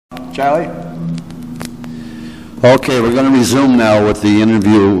Charlie? Okay, we're going to resume now with the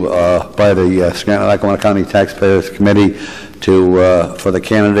interview by the Scranton-Lackawanna County Taxpayers Committee for the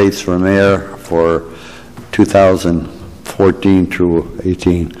candidates for mayor for 2014 through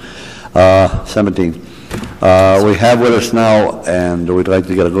 17. We have with us now, and we'd like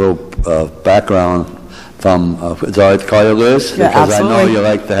to get a little background from, is it all right to call you Liz? Yeah, because absolutely. I know you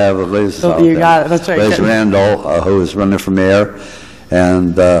like to have a Liz out You there. got it, that's right. Liz Randol, who is running for mayor,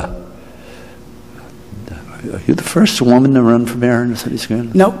 and are you the first woman to run for mayor in the city of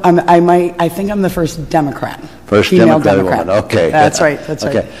Scranton? Nope, I think I'm the first Democrat. First female Democrat woman. Okay. That's right. That's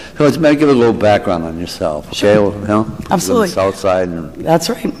okay. right. So let's give a little background on yourself. Okay. Sure. Well, you know, Absolutely. The South Side. That's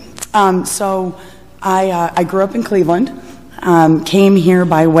right. So I grew up in Cleveland. Came here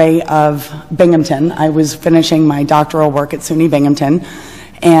by way of Binghamton. I was finishing my doctoral work at SUNY Binghamton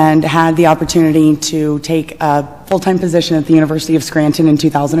and had the opportunity to take a full-time position at the University of Scranton in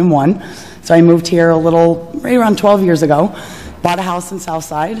 2001. So I moved here right around 12 years ago, bought a house in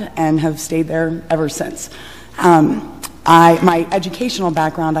Southside, and have stayed there ever since. My educational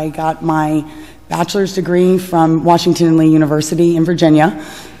background, I got my bachelor's degree from Washington and Lee University in Virginia,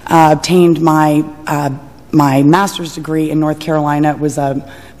 obtained my master's degree in North Carolina. It was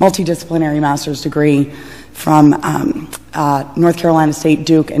a multidisciplinary master's degree from North Carolina State,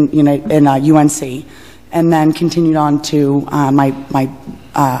 Duke, and UNC, and then continued on to my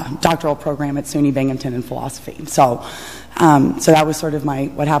doctoral program at SUNY Binghamton in philosophy. So that was sort of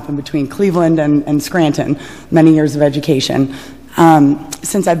what happened between Cleveland and Scranton, many years of education.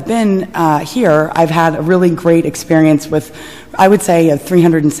 Since I've been here, I've had a really great experience with, I would say, a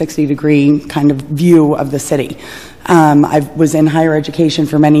 360-degree kind of view of the city. I was in higher education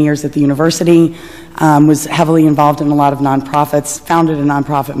for many years at the university, was heavily involved in a lot of nonprofits, founded a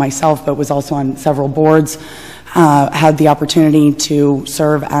nonprofit myself, but was also on several boards. Had the opportunity to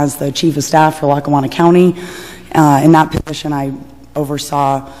serve as the chief of staff for Lackawanna County. In that position, I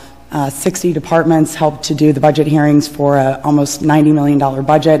oversaw 60 departments, helped to do the budget hearings for almost $90 million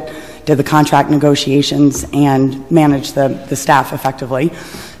budget, did the contract negotiations, and managed the staff effectively.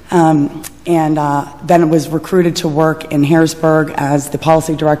 Then was recruited to work in Harrisburg as the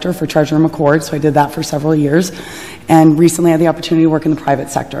policy director for Treasurer McCord, so I did that for several years, and recently had the opportunity to work in the private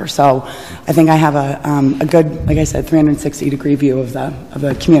sector. So I think I have a good, like I said, 360-degree view of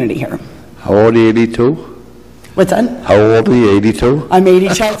the community here. How old are you, 82? What's that? How old are you, 82? I'm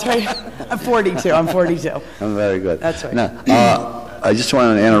 82, that's right. I'm 42, I'm 42. I'm very good. That's right. Now, I just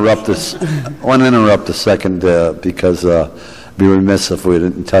want to interrupt this. I want to interrupt a second because it'd be remiss if we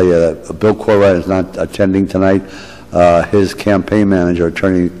didn't tell you that Bill Corwright is not attending tonight. His campaign manager,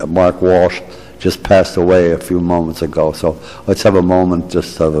 attorney Mark Walsh, just passed away a few moments ago. So let's have a moment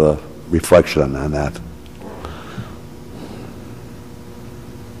just of a reflection on that.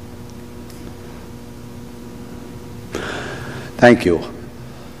 Thank you.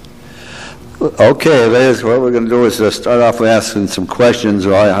 Okay, ladies, what we're going to do is start off with asking some questions,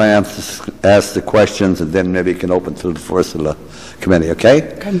 or I have to ask the questions, and then maybe you can open to the first of the committee,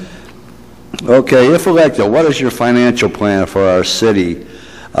 okay? Okay. Okay, if elected, what is your financial plan for our city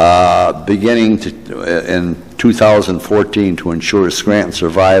beginning in 2014 to ensure Scranton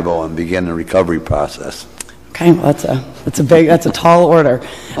survival and begin the recovery process? Okay, well, that's a tall order.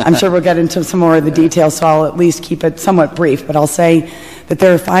 I'm sure we'll get into some more of the details, so I'll at least keep it somewhat brief, but I'll say that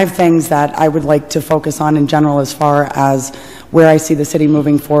there are 5 things that I would like to focus on in general as far as where I see the city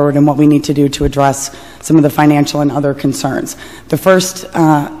moving forward and what we need to do to address some of the financial and other concerns. The first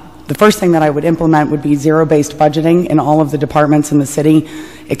thing that I would implement would be zero-based budgeting in all of the departments in the city.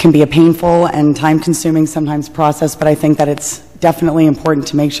 It can be a painful and time-consuming sometimes process, but I think that it's definitely important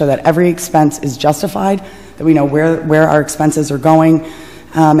to make sure that every expense is justified, that we know where our expenses are going,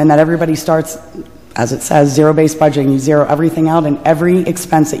 and that everybody starts, as it says, zero-based budgeting. You zero everything out, and every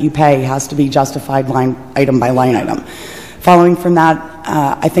expense that you pay has to be justified line item by line item. Following from that,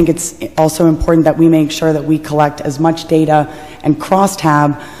 I think it's also important that we make sure that we collect as much data and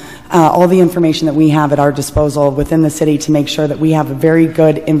cross-tab all the information that we have at our disposal within the city to make sure that we have a very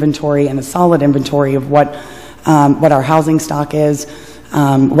good inventory and a solid inventory of what our housing stock is,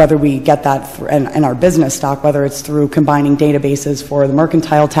 whether we get that in our business stock, whether it's through combining databases for the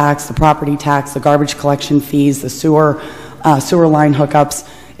mercantile tax, the property tax, the garbage collection fees, the sewer line hookups,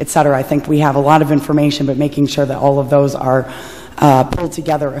 et cetera. I think we have a lot of information, but making sure that all of those are pulled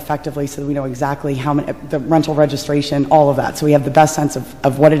together effectively so that we know exactly how many, the rental registration, all of that. So we have the best sense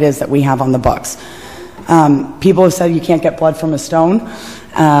of what it is that we have on the books. People have said you can't get blood from a stone,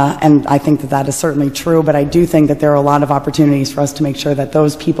 and I think that is certainly true, but I do think that there are a lot of opportunities for us to make sure that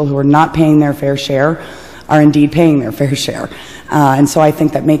those people who are not paying their fair share are indeed paying their fair share. And so I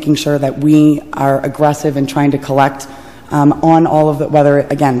think that making sure that we are aggressive in trying to collect on all of the, whether,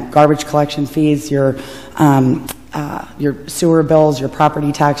 again, garbage collection fees, your sewer bills, your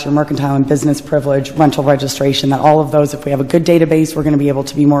property tax, your mercantile and business privilege, rental registration, that all of those, if we have a good database, we're going to be able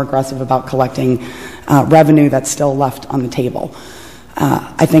to be more aggressive about collecting revenue that's still left on the table.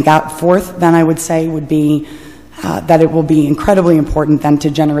 I think fourth, then I would say, would be that it will be incredibly important then to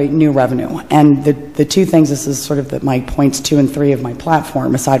generate new revenue. And the two things, this is sort of my points 2 and 3 of my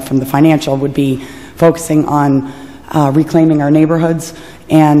platform, aside from the financial, would be focusing on reclaiming our neighborhoods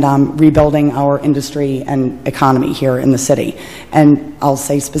and rebuilding our industry and economy here in the city. And I'll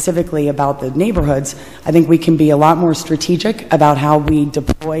say specifically about the neighborhoods, I think we can be a lot more strategic about how we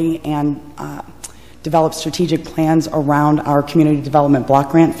deploy and develop strategic plans around our community development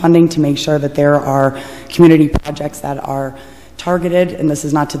block grant funding to make sure that there are community projects that are targeted, and this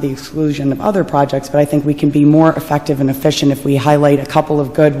is not to the exclusion of other projects, but I think we can be more effective and efficient if we highlight a couple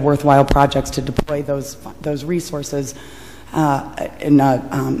of good, worthwhile projects to deploy those resources in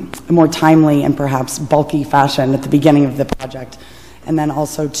a more timely and perhaps bulky fashion at the beginning of the project, and then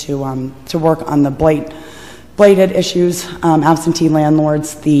also to work on the blighted issues, absentee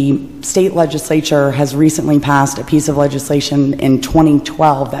landlords. The state legislature has recently passed a piece of legislation in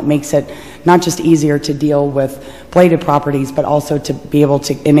 2012 that makes it not just easier to deal with blighted properties, but also to be able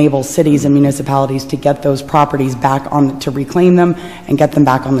to enable cities and municipalities to get those properties back on, to reclaim them and get them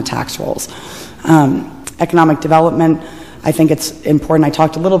back on the tax rolls. Economic development, I think it's important. I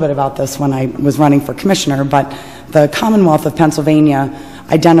talked a little bit about this when I was running for commissioner, but the Commonwealth of Pennsylvania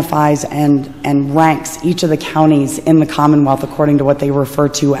identifies and ranks each of the counties in the Commonwealth according to what they refer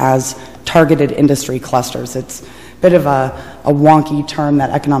to as targeted industry clusters. It's a bit of a wonky term that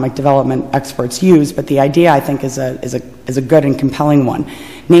economic development experts use, but the idea, I think, is a good and compelling one.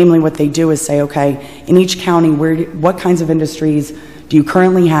 Namely, what they do is say, okay, in each county, what kinds of industries do you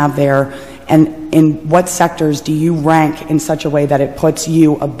currently have there, and in what sectors do you rank in such a way that it puts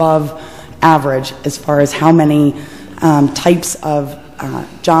you above average as far as how many types of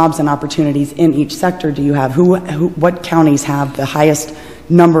jobs and opportunities in each sector do you have? What counties have the highest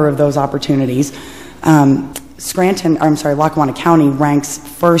number of those opportunities? Lackawanna County ranks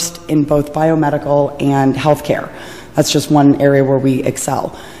first in both biomedical and healthcare. That's just one area where we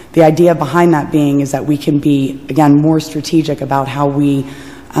excel. The idea behind that being is that we can be, again, more strategic about how we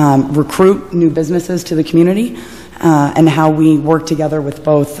recruit new businesses to the community, and how we work together with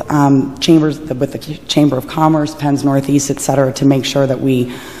both chambers, with the Chamber of Commerce, Penn's Northeast, et cetera, to make sure that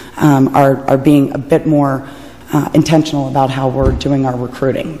we are being a bit more intentional about how we're doing our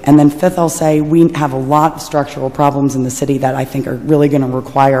recruiting. And then fifth, I'll say we have a lot of structural problems in the city that I think are really going to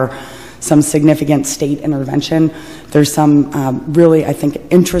require some significant state intervention. There's some really, I think,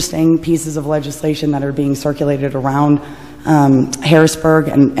 interesting pieces of legislation that are being circulated around Harrisburg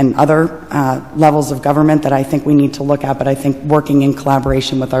and other levels of government that I think we need to look at, but I think working in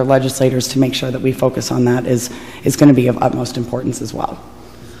collaboration with our legislators to make sure that we focus on that is going to be of utmost importance as well.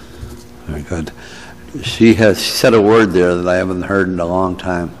 Very good. She said a word there that I haven't heard in a long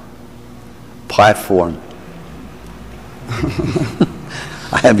time. Platform.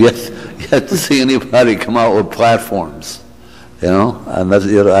 I have yet to see anybody come out with platforms. You know, and that's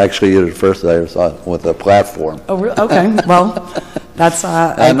actually you're the first that I ever saw with a platform. Oh, really? Okay. Well, that's.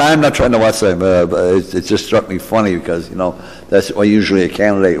 And I'm not trying to watch them, but it just struck me funny because that's what usually a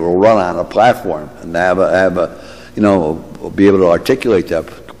candidate will run on a platform and have a be able to articulate that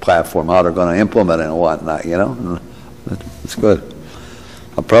platform, how they're going to implement it and whatnot. It's good.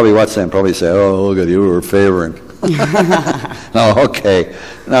 I'll probably watch them and probably say, "Oh, look at you, we're favoring." No, okay.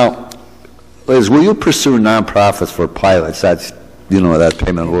 Now, Liz, will you pursue nonprofits for pilots? That's, that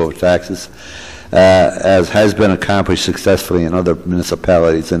payment of lower taxes, as has been accomplished successfully in other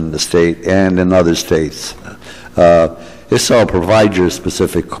municipalities in the state and in other states. If so, provide your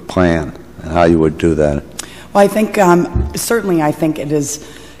specific plan and how you would do that. Well, I think certainly I think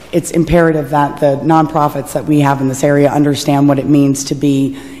it's imperative that the nonprofits that we have in this area understand what it means to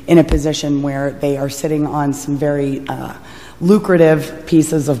be in a position where they are sitting on some very lucrative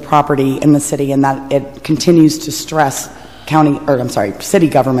pieces of property in the city, and that it continues to stress city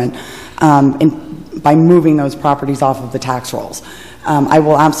government by moving those properties off of the tax rolls. I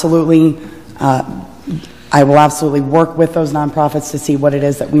will absolutely work with those nonprofits to see what it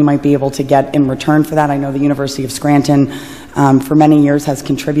is that we might be able to get in return for that. I know the University of Scranton for many years has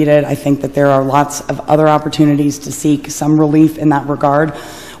contributed. I think that there are lots of other opportunities to seek some relief in that regard.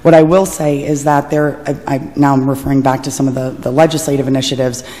 What I will say is that now I'm referring back to some of the legislative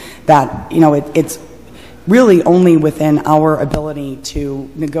initiatives, that it's really only within our ability to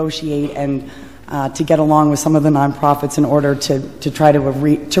negotiate and to get along with some of the nonprofits in order to try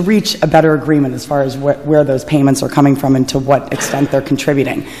to reach a better agreement as far as where those payments are coming from and to what extent they're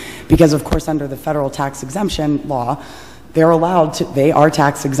contributing. Because, of course, under the federal tax exemption law, they are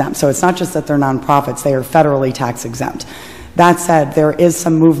tax exempt. So it's not just that they're nonprofits, they are federally tax exempt. That said, there is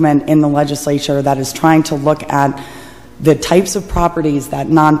some movement in the legislature that is trying to look at the types of properties that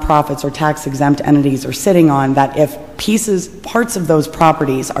nonprofits or tax-exempt entities are sitting on, that if parts of those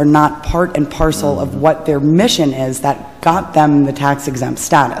properties are not part and parcel of what their mission is that got them the tax-exempt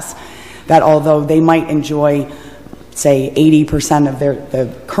status, that although they might enjoy, say, 80% of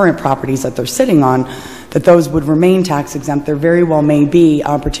the current properties that they're sitting on, that those would remain tax-exempt, there very well may be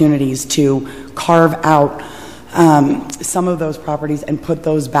opportunities to carve out some of those properties and put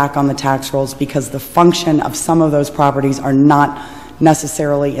those back on the tax rolls, because the function of some of those properties are not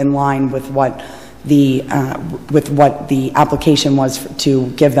necessarily in line with what the application was to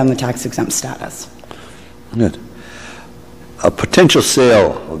give them the tax exempt status. Good. A potential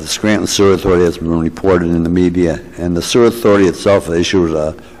sale of the Scranton Sewer Authority has been reported in the media, and the Sewer Authority itself issued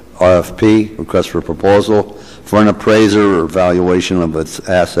a RFP, request for proposal, for an appraiser or valuation of its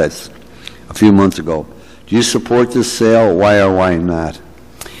assets a few months ago. Do you support this sale? Why or why not?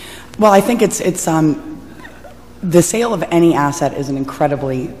 Well, I think the sale of any asset is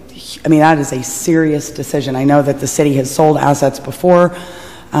that is a serious decision. I know that the city has sold assets before.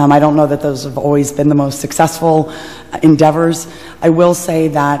 I don't know that those have always been the most successful endeavors. I will say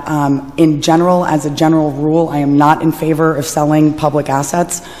that in general, as a general rule, I am not in favor of selling public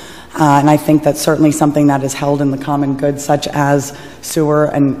assets. And I think that certainly something that is held in the common good, such as sewer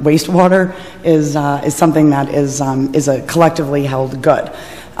and wastewater, is something that is a collectively held good.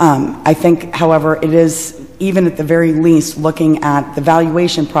 I think, however, it is, even at the very least, looking at the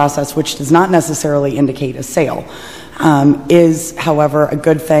valuation process, which does not necessarily indicate a sale, is, however, a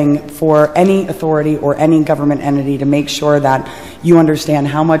good thing for any authority or any government entity to make sure that you understand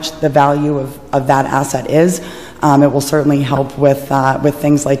how much the value of that asset is. It will certainly help with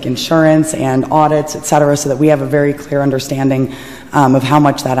things like insurance and audits, et cetera, so that we have a very clear understanding of how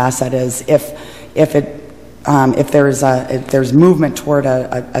much that asset is. If there's movement toward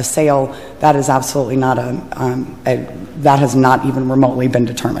a sale, that is absolutely not that has not even remotely been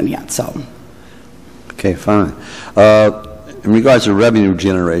determined yet. So. Okay, fine. In regards to revenue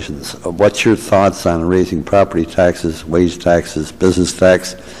generations, what's your thoughts on raising property taxes, wage taxes, business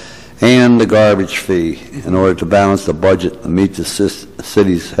tax, and the garbage fee in order to balance the budget and meet the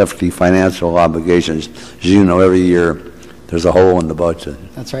city's hefty financial obligations? As you know, every year there's a hole in the budget.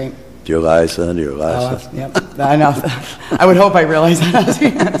 That's right. Do you realize that? Do you realize that? Yep, I know. I would hope I realize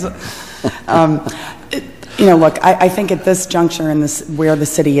that. Look, I think at this juncture in where the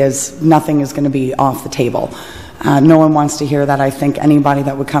city is, nothing is going to be off the table. No one wants to hear that. I think anybody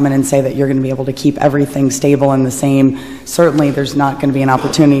that would come in and say that you're going to be able to keep everything stable and the same, certainly there's not going to be an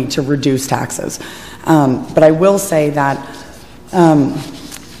opportunity to reduce taxes. But I will say that,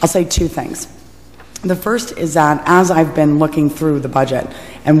 I'll say two things. The first is that as I've been looking through the budget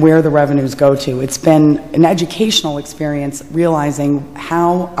and where the revenues go to, it's been an educational experience realizing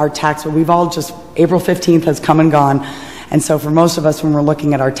how our April 15th has come and gone, and so for most of us when we're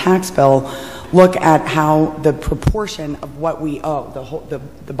looking at our tax bill, look at how the proportion of what we owe,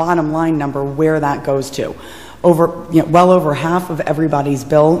 the bottom line number, where that goes to. Well over half of everybody's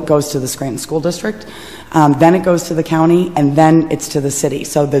bill goes to the Scranton School District, then it goes to the county, and then it's to the city.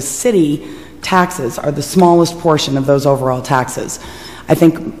 So the city taxes are the smallest portion of those overall taxes. I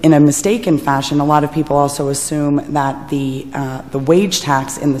think in a mistaken fashion, a lot of people also assume that the wage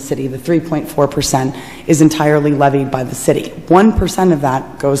tax in the city, the 3.4%, is entirely levied by the city. 1% of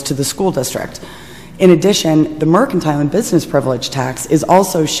that goes to the school district. In addition, the mercantile and business privilege tax is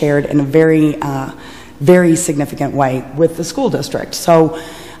also shared in a very significant way with the school district. So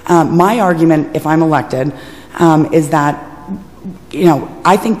my argument, if I'm elected, is that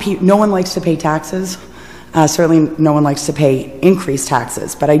I think no one likes to pay taxes. Certainly no one likes to pay increased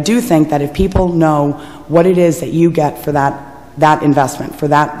taxes. But I do think that if people know what it is that you get for that investment, for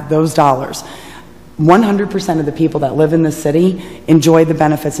those dollars, 100% of the people that live in the city enjoy the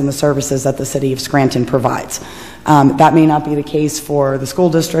benefits and the services that the city of Scranton provides. That may not be the case for the school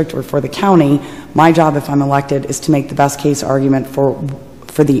district or for the county. My job, if I'm elected, is to make the best case argument for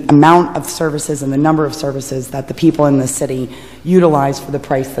the amount of services and the number of services that the people in the city utilize for the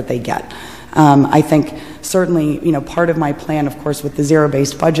price that they get. I think certainly, part of my plan, of course, with the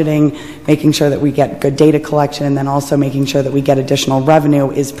zero-based budgeting, making sure that we get good data collection, and then also making sure that we get additional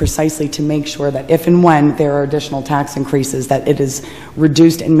revenue, is precisely to make sure that if and when there are additional tax increases, that it is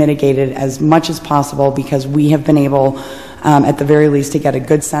reduced and mitigated as much as possible, because we have been able at the very least to get a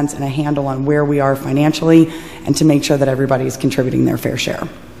good sense and a handle on where we are financially and to make sure that everybody is contributing their fair share.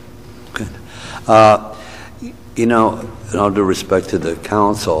 Good. You know, in all due respect to the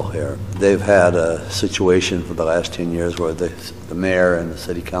council here, they've had a situation for the last 10 years where the mayor and the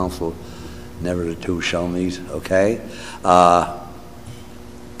city council, never the two shall meet, okay?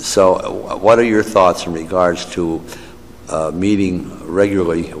 So what are your thoughts in regards to meeting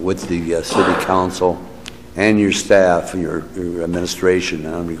regularly with the city council and your staff, your administration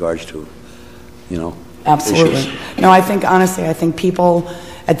in regards to, you know, Absolutely. issues? No, I think, honestly, I think people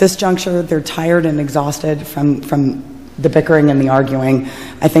at this juncture, they're tired and exhausted from the bickering and the arguing.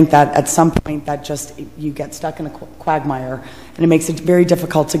 I think that at some point that just, you get stuck in a quagmire, and it makes it very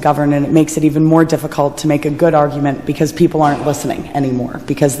difficult to govern, and it makes it even more difficult to make a good argument because people aren't listening anymore,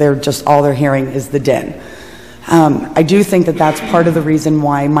 because they're just, all they're hearing is the din. I do think that that's part of the reason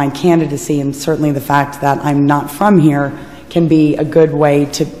why my candidacy, and certainly the fact that I'm not from here, can be a good way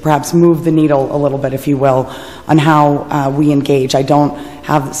to perhaps move the needle a little bit, if you will, on how we engage. I don't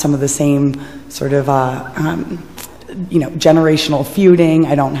have some of the same sort of you know, generational feuding.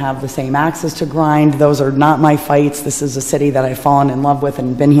 I don't have the same axes to grind. Those are not my fights. This is a city that I've fallen in love with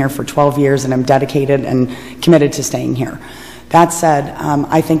and been here for 12 years, and I'm dedicated and committed to staying here. That said,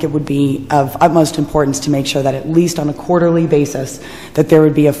 I think it would be of utmost importance to make sure that at least on a quarterly basis that there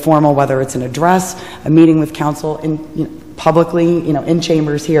would be a formal, whether it's an address, a meeting with council, publicly, in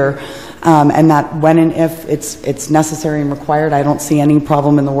chambers here, and that when and if it's necessary and required, I don't see any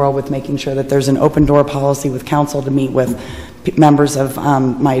problem in the world with making sure that there's an open door policy with council to meet with members of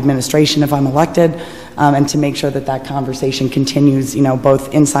my administration if I'm elected, and to make sure that that conversation continues,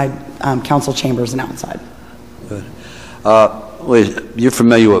 both inside council chambers and outside. Good. You're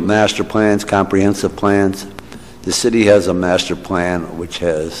familiar with master plans, comprehensive plans. The city has a master plan which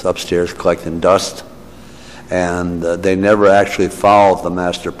has upstairs collecting dust, and they never actually follow the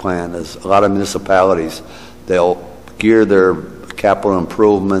master plan. There's a lot of municipalities, they'll gear their capital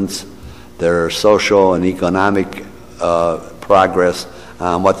improvements, their social and economic progress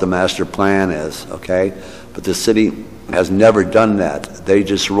on what the master plan is, okay? But the city has never done that. They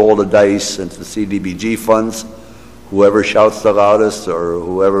just roll the dice into the CDBG funds. Whoever shouts the loudest or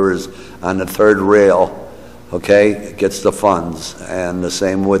whoever is on the third rail, okay, gets the funds. And the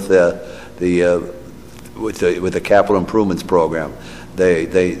same with the capital improvements program.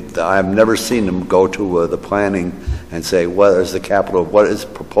 I've never seen them go to the planning and say, what is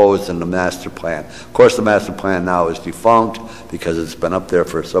proposed in the master plan? Of course, the master plan now is defunct because it's been up there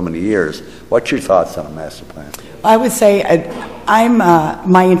for so many years. What's your thoughts on a master plan? I would say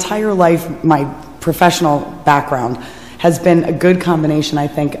my entire life, my professional background has been a good combination, I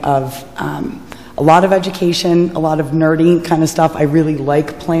think, of a lot of education, a lot of nerdy kind of stuff. I really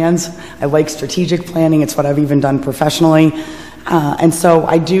like plans. I like strategic planning. It's what I've even done professionally. And so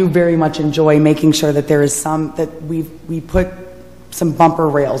I do very much enjoy making sure that there is that we put some bumper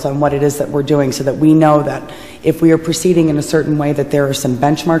rails on what it is that we're doing, so that we know that if we are proceeding in a certain way, that there are some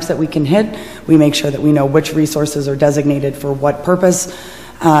benchmarks that we can hit. We make sure that we know which resources are designated for what purpose.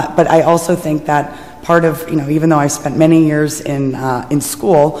 But I also think that part of, even though I've spent many years in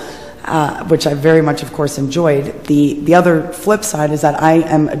school, which I very much, of course, enjoyed, the other flip side is that I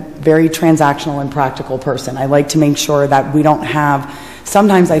am a very transactional and practical person. I like to make sure that we don't have,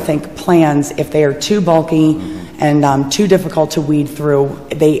 sometimes I think plans, if they are too bulky and too difficult to weed through,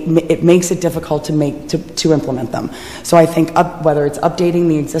 it makes it difficult to implement them. So I think whether it's updating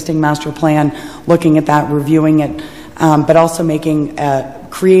the existing master plan, looking at that, reviewing it, but also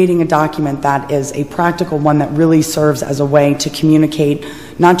creating a document that is a practical one that really serves as a way to communicate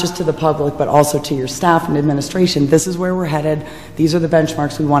not just to the public but also to your staff and administration. This is where we're headed. These are the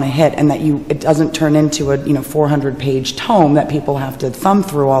benchmarks we want to hit, and that it doesn't turn into a 400-page tome that people have to thumb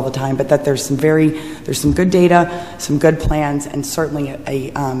through all the time. But that there's some good data, some good plans, and certainly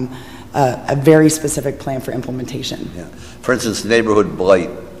a very specific plan for implementation. Yeah. For instance, neighborhood blight.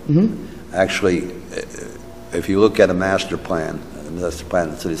 Actually, if you look at a master plan in the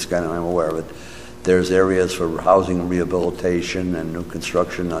city of Scranton, I'm aware of it, there's areas for housing and rehabilitation and new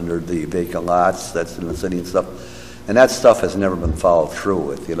construction under the vacant lots that's in the city and stuff. And that stuff has never been followed through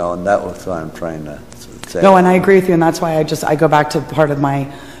with, and that was what I'm trying to say. No, and I agree with you, and that's why I go back to part of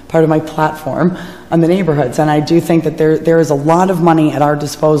my platform on the neighborhoods. And I do think that there is a lot of money at our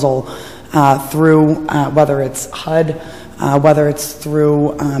disposal through whether it's HUD, whether it's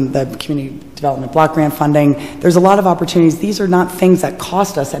through the Community Development Block Grant funding. There's a lot of opportunities. These are not things that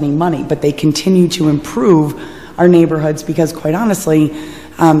cost us any money, but they continue to improve our neighborhoods because, quite honestly,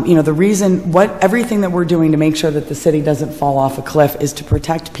 the reason, everything that we're doing to make sure that the city doesn't fall off a cliff is to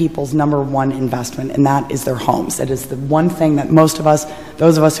protect people's number one investment, and that is their homes. It is the one thing that most of us,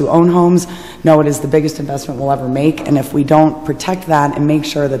 those of us who own homes, know it is the biggest investment we'll ever make, and if we don't protect that and make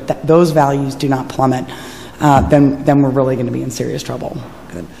sure that those values do not plummet, then we're really going to be in serious trouble.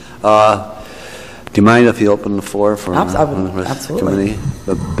 Good. Do you mind if you open the floor for Absolutely. committee?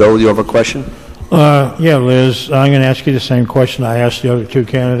 Bill, you have a question? Yeah, Liz, I'm going to ask you the same question I asked the other two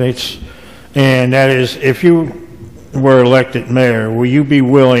candidates, and that is, if you were elected mayor, will you be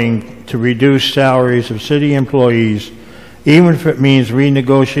willing to reduce salaries of city employees, even if it means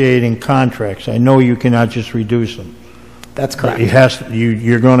renegotiating contracts? I know you cannot just reduce them. That's correct.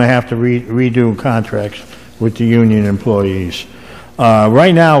 You're going to have to redo contracts with the union employees.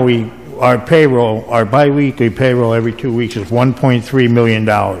 Right now, our payroll, our biweekly payroll every 2 weeks is $1.3 million.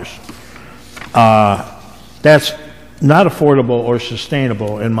 That's not affordable or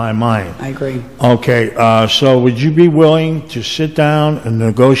sustainable in my mind. I agree. Okay, so would you be willing to sit down and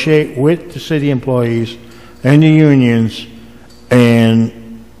negotiate with the city employees and the unions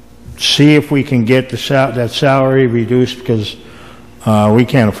and see if we can get that salary reduced, because we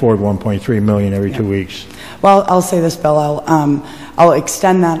can't afford $1.3 million every 2 weeks. Well, I'll say this, Bill. I'll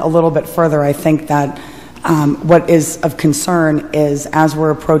extend that a little bit further. I think that what is of concern is, as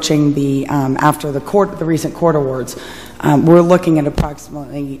we're approaching the after the recent court awards, we're looking at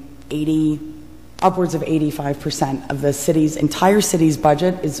approximately upwards of 85% of the entire city's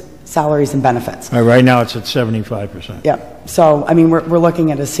budget is salaries and benefits. Right now, it's at 75%. Yep. So, I mean, we're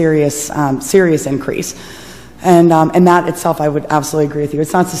looking at a serious increase. And that itself, I would absolutely agree with you.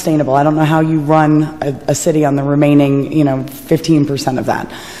 It's not sustainable. I don't know how you run a city on the remaining, 15% of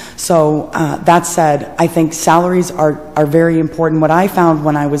that. So that said, I think salaries are very important. What I found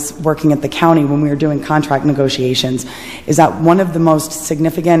when I was working at the county, when we were doing contract negotiations, is that one of the most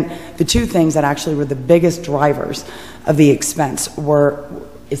significant, the two things that actually were the biggest drivers of the expense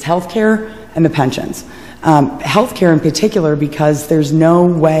is healthcare and the pensions. Healthcare in particular, because there's no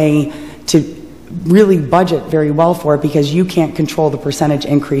way to really budget very well for it, because you can't control the percentage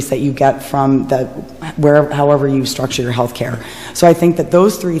increase that you get from however you structure your health care. So I think that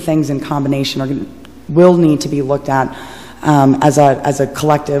those three things in combination will need to be looked at as a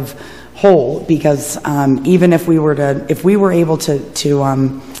collective whole, because even if we were able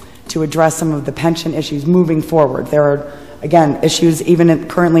to address some of the pension issues moving forward, there are, again, issues even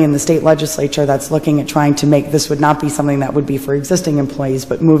currently in the state legislature that's looking at trying to make this would not be something that would be for existing employees,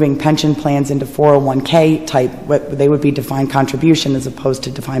 but moving pension plans into 401k type, they would be defined contribution as opposed to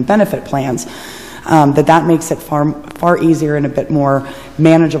defined benefit plans. That makes it far easier and a bit more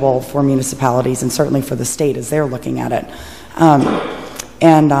manageable for municipalities, and certainly for the state as they're looking at it.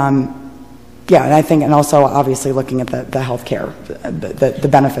 And I think, and also obviously looking at the health care, the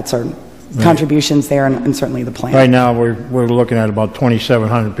benefits are contributions there, and certainly the plan. Right now, we're looking at about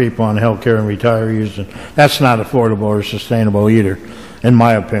 2,700 people on health care and retirees, and that's not affordable or sustainable either, in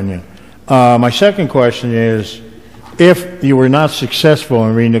my opinion. My second question is, if you were not successful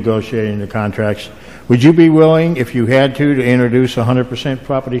in renegotiating the contracts, would you be willing, if you had to introduce a 100%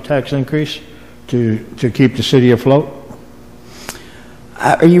 property tax increase to keep the city afloat?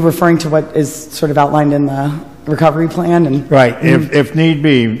 Are you referring to what is sort of outlined in the recovery plan? Right, if need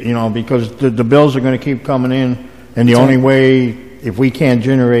be, because the bills are going to keep coming in, and the only way, if we can't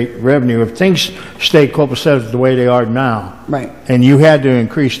generate revenue, if things stay copacetic the way they are now, right, and you had to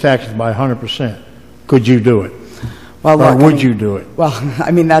increase taxes by 100%, could you do it? Well, look, or would you do it? Well, I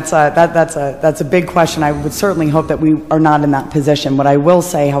mean, that's a big question. I would certainly hope that we are not in that position. What I will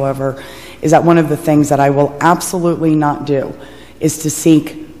say, however, is that one of the things that I will absolutely not do is to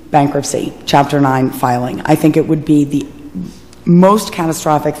seek bankruptcy, Chapter 9 filing. I think it would be the most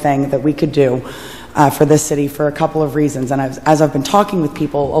catastrophic thing that we could do for this city for a couple of reasons. And as I've been talking with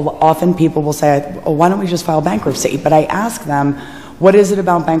people, often people will say, oh, why don't we just file bankruptcy? But I ask them, what is it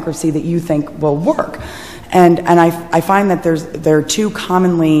about bankruptcy that you think will work? And I find that there are two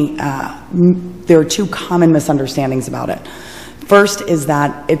common misunderstandings about it. First is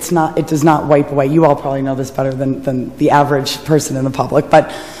that it does not wipe away. You all probably know this better than the average person in the public,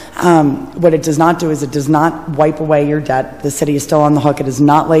 but what it does not do is it does not wipe away your debt. The city is still on the hook. It is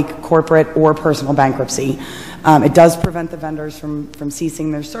not like corporate or personal bankruptcy. It does prevent the vendors from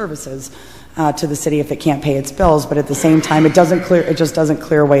ceasing their services to the city if it can't pay its bills, but at the same time, it just doesn't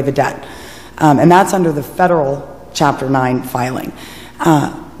clear away the debt. And that's under the federal Chapter 9 filing.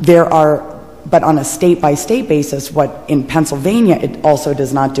 But on a state-by-state basis, what in Pennsylvania it also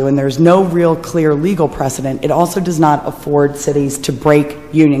does not do, and there's no real clear legal precedent, it also does not afford cities to break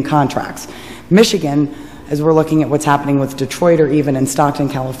union contracts. Michigan, as we're looking at what's happening with Detroit or even in Stockton,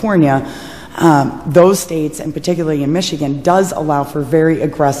 California, those states, and particularly in Michigan, does allow for very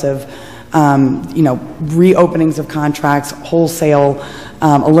aggressive reopenings of contracts, wholesale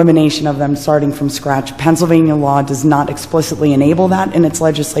elimination of them starting from scratch. Pennsylvania law does not explicitly enable that in its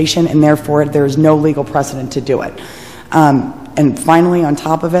legislation, and therefore there is no legal precedent to do it. And finally, on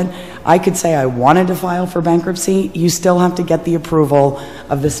top of it, I could say I wanted to file for bankruptcy. You still have to get the approval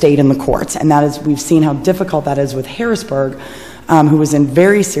of the state and the courts, and that is, we've seen how difficult that is with Harrisburg, who was in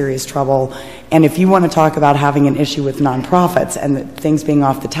very serious trouble. And if you want to talk about having an issue with nonprofits and things being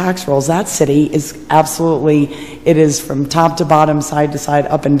off the tax rolls, that city is absolutely, it is from top to bottom, side to side,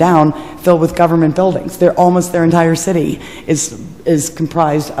 up and down, filled with government buildings. They're almost, their entire city is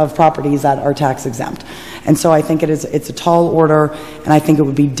comprised of properties that are tax exempt. And so I think it's a tall order, and I think it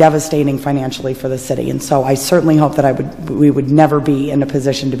would be devastating financially for the city. And so I certainly hope that we would never be in a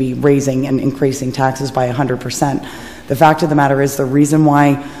position to be raising and increasing taxes by 100%. The fact of the matter is, the reason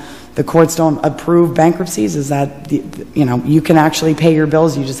why the courts don't approve bankruptcies is that, you can actually pay your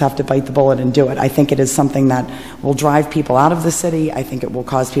bills, you just have to bite the bullet and do it. I think it is something that will drive people out of the city. I think it will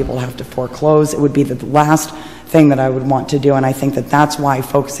cause people to have to foreclose. It would be the last thing that I would want to do, and I think that that's why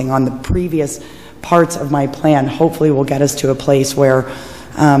focusing on the previous parts of my plan hopefully will get us to a place where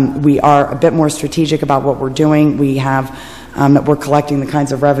we are a bit more strategic about what we're doing. We have, that we're collecting the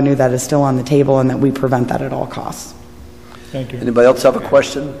kinds of revenue that is still on the table, and that we prevent that at all costs. Thank you. Anybody else have a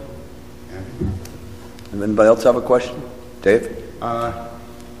question? Anybody else have a question? Dave?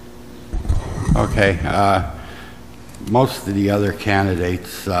 Okay. Most of the other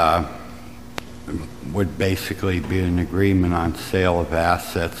candidates would basically be in agreement on sale of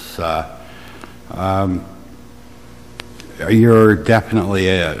assets. You're definitely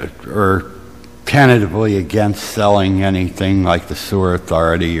or tentatively against selling anything like the sewer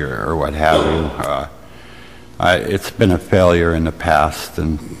authority or what have you. It's been a failure in the past,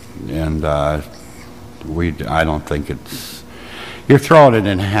 and I don't think it's. You're throwing it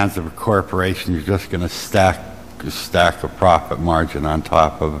in the hands of a corporation. You're just going to stack a profit margin on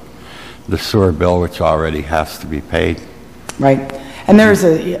top of the sewer bill, which already has to be paid. Right. And there's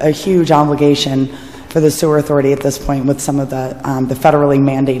a huge obligation for the sewer authority at this point with some of the federally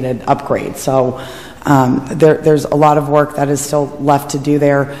mandated upgrades. So there's a lot of work that is still left to do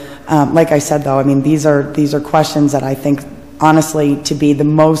there. Like I said, though, I mean, these are questions that I think, honestly, to be the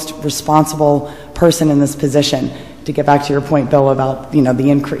most responsible person in this position, to get back to your point, Bill, about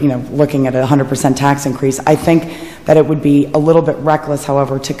looking at a 100% tax increase, I think that it would be a little bit reckless,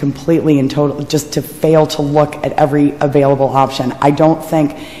 however, to completely and totally just to fail to look at every available option. I don't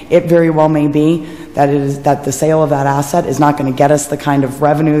think, it very well may be that the sale of that asset is not going to get us the kind of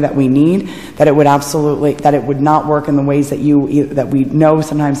revenue that we need, that it would not work in the ways that we know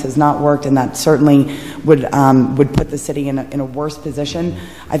sometimes has not worked, and that certainly would put the city in a worse position.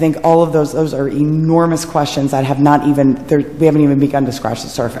 I think all of those are enormous questions that we haven't even begun to scratch the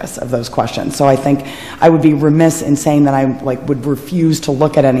surface of those questions. So I think I would be remiss in saying that I would refuse to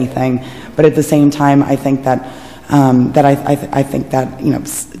look at anything, but at the same time, I think that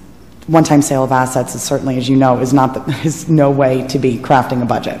one-time sale of assets is certainly, as you know, is no way to be crafting a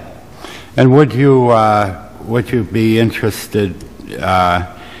budget. And would you be interested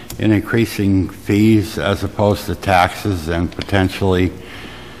in increasing fees as opposed to taxes, and potentially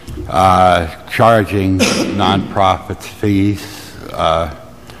charging nonprofits fees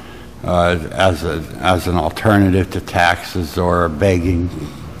as an alternative to taxes, or begging?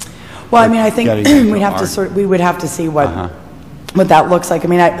 Well, I mean, I think we would have to see what that looks like. I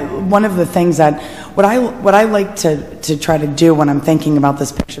mean, one of the things that what I like to try to do when I'm thinking about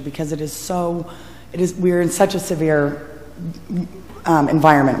this picture, because we're in such a severe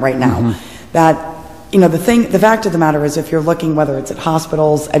environment right now, that the fact of the matter is, if you're looking, whether it's at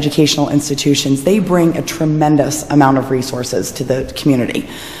hospitals, educational institutions, they bring a tremendous amount of resources to the community,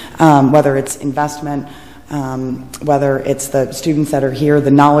 whether it's investment, whether it's the students that are here, the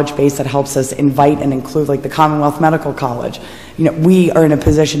knowledge base that helps us invite and include, like the Commonwealth Medical College. We are in a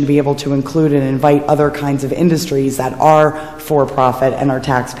position to be able to include and invite other kinds of industries that are for-profit and are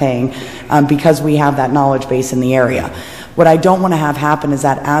tax-paying, because we have that knowledge base in the area. What I don't want to have happen is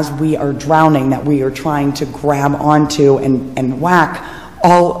that as we are drowning, that we are trying to grab onto and whack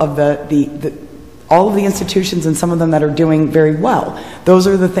all of the institutions, and some of them that are doing very well. Those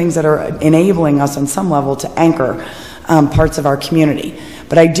are the things that are enabling us on some level to anchor parts of our community.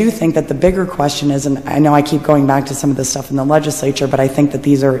 But I do think that the bigger question is, and I know I keep going back to some of the stuff in the legislature, but I think that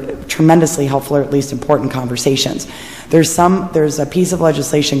these are tremendously helpful, or at least important conversations. There's a piece of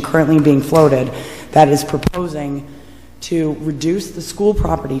legislation currently being floated that is proposing to reduce the school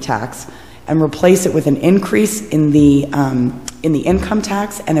property tax and replace it with an increase in the income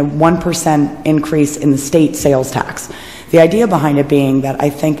tax and a 1% increase in the state sales tax. The idea behind it being that I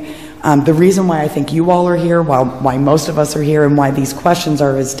think the reason why I think you all are here, why most of us are here, and why these questions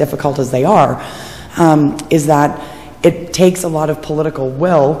are as difficult as they are, is that it takes a lot of political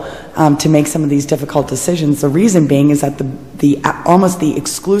will to make some of these difficult decisions. The reason being is that almost the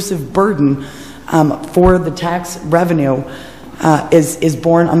exclusive burden for the tax revenue is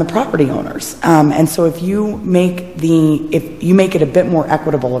borne on the property owners. And so if you make it a bit more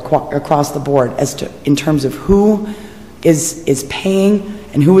equitable across the board as to in terms of who is paying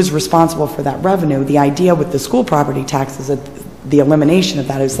and who is responsible for that revenue, the idea with the school property tax is that the elimination of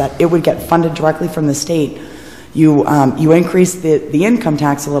that is that it would get funded directly from the state. You increase the income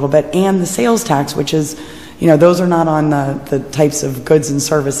tax a little bit and the sales tax, which is, those are not on the types of goods and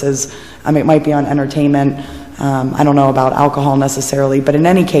services. It might be on entertainment. I don't know about alcohol necessarily, but in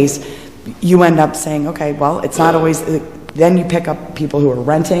any case, you end up saying, okay, well, it's not always, then you pick up people who are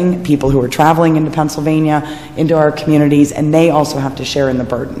renting, people who are traveling into Pennsylvania, into our communities, and they also have to share in the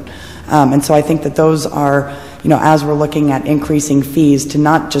burden. And so I think that those are, as we're looking at increasing fees, to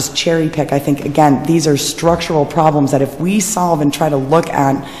not just cherry pick, I think, again, these are structural problems that if we solve and try to look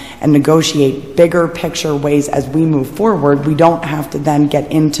at and negotiate bigger picture ways as we move forward, we don't have to then get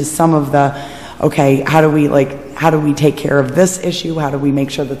into some of the, okay, how do we take care of this issue? How do we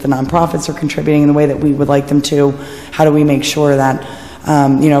make sure that the nonprofits are contributing in the way that we would like them to? How do we make sure that,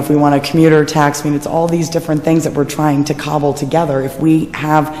 if we want a commuter tax, it's all these different things that we're trying to cobble together. If we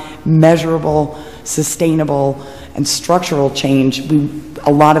have measurable, sustainable, and structural change,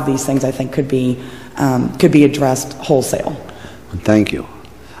 a lot of these things I think could be addressed wholesale. Thank you.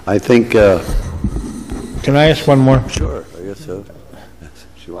 I think... Can I ask one more? Sure, I guess so.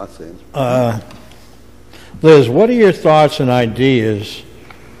 She wants to answer. Liz, what are your thoughts and ideas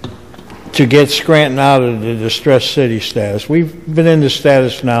to get Scranton out of the distressed city status? We've been in this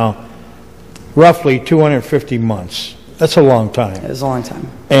status now roughly 250 months. That's a long time. It is a long time.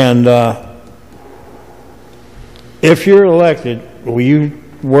 And if you're elected, will you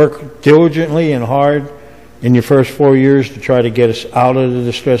work diligently and hard in your first 4 years to try to get us out of the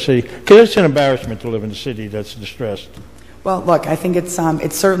distressed city? Because it's an embarrassment to live in a city that's distressed. Well, look, I think it's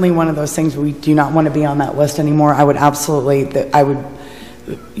certainly one of those things we do not want to be on that list anymore. I would absolutely,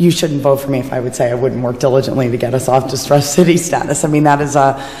 you shouldn't vote for me if I would say I wouldn't work diligently to get us off distressed city status.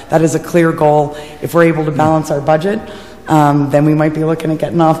 That is a clear goal. If we're able to balance our budget, then we might be looking at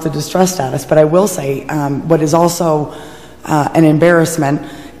getting off the distressed status. But I will say, what is also an embarrassment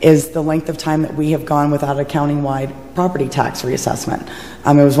is the length of time that we have gone without a county-wide property tax reassessment.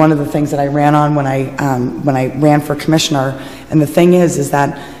 It was one of the things that I ran on when I ran for commissioner. And the thing is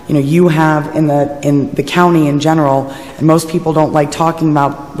that you have in the county in general, and most people don't like talking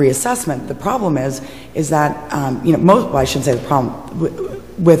about reassessment. The problem is that I shouldn't say the problem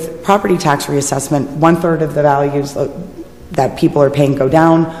with property tax reassessment. 1/3 of the values that people are paying go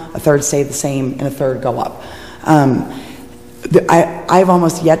down, 1/3 stay the same, and 1/3 go up. I've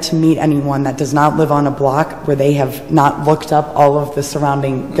almost yet to meet anyone that does not live on a block where they have not looked up all of the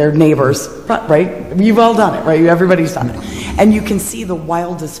surrounding, their neighbors, right? You've all done it, right? Everybody's done it. And you can see the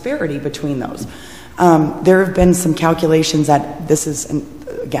wild disparity between those. There have been some calculations that this is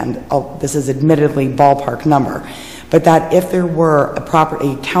admittedly ballpark number, but that if there were a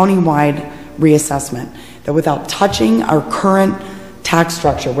county-wide reassessment, that without touching our current tax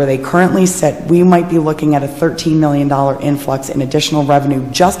structure where they currently sit, we might be looking at a $13 million influx in additional revenue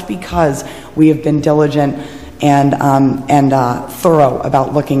just because we have been diligent and thorough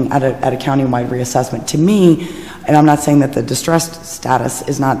about looking at a county-wide reassessment. To me, and I'm not saying that the distressed status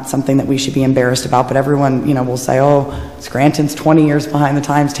is not something that we should be embarrassed about, but everyone will say, oh, Scranton's 20 years behind the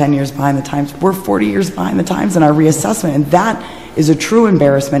times, 10 years behind the times. We're 40 years behind the times in our reassessment, and that is a true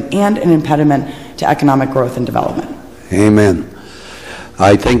embarrassment and an impediment to economic growth and development. Amen.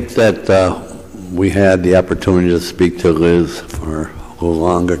 I think that we had the opportunity to speak to Liz for a little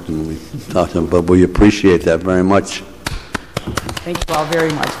longer than we talked to, but we appreciate that very much. Thank you all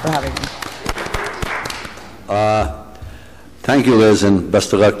very much for having me. Thank you, Liz, and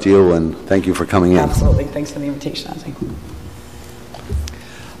best of luck to you, and thank you for coming in. Absolutely. Thanks for the invitation, Ozzy.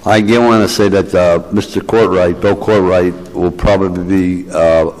 I again want to say that Mr. Courtwright, Bill Courtwright, will probably be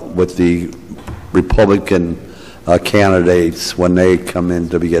with the Republican candidates when they come in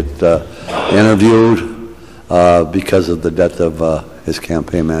to get interviewed because of the death of his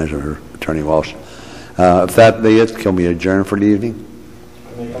campaign manager, Attorney Walsh. If that be it, can we adjourn for the evening?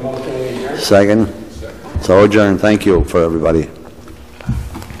 Second. So adjourn. Thank you for everybody.